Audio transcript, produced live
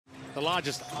The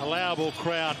largest allowable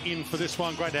crowd in for this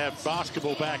one. Great to have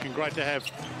basketball back and great to have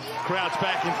crowds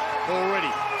back in already.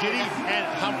 Giddy and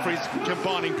Humphries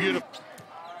combining beautiful.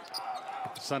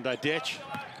 Sunday Detch.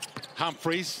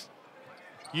 Humphries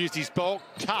used his bulk.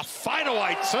 Tough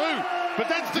fadeaway too. But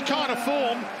that's the kind of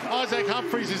form Isaac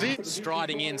Humphries is in.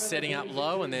 Striding in, setting up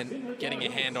low, and then getting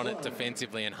a hand on it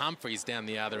defensively. And Humphries down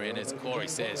the other end, as Corey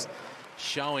says,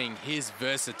 showing his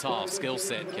versatile skill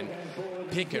set. Can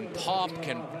pick and pop,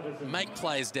 can make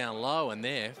plays down low, and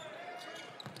there.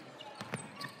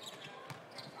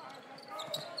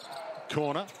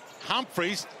 Corner.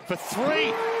 Humphries for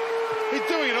three. He's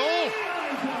doing it all.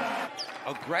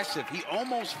 Aggressive. He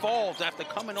almost falls after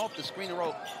coming off the screen and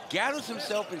roll. Gathers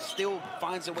himself and still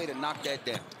finds a way to knock that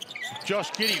down.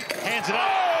 Josh Giddey hands it up.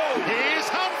 Here's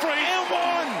Humphries. And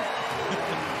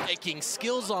one. Making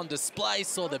skills on display.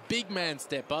 Saw the big man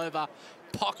step over.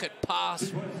 Pocket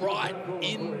pass right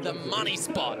in the money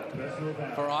spot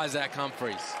for Isaac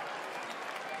Humphries.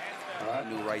 I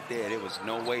knew right there was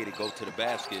no way to go to the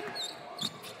basket.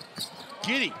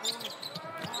 Giddey.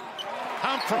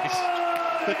 Humphries.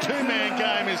 The two-man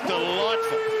game is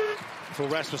delightful. For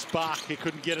Rasmus Bach, he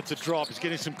couldn't get it to drop. He's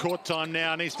getting some court time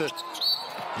now. Needs to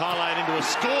parlay it into a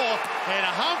score. And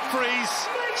Humphries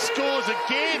scores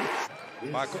again.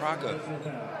 By Crocker.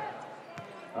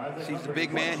 Sees the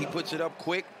big man. He puts it up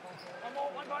quick.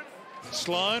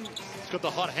 Sloan, he's got the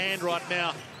hot hand right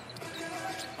now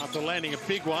after landing a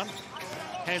big one.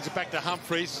 Hands it back to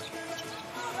Humphries.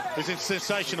 He's in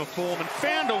sensational form and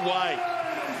found a way.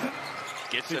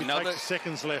 Gets another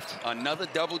seconds left. Another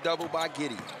double-double by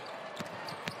Giddey.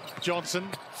 Johnson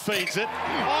feeds it.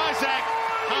 Isaac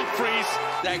Humphries.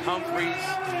 Isaac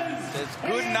Humphries says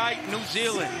good night, New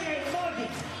Zealand.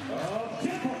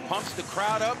 Pumps the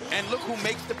crowd up, and look who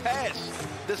makes the pass.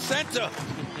 The center.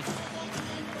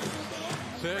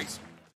 Thanks.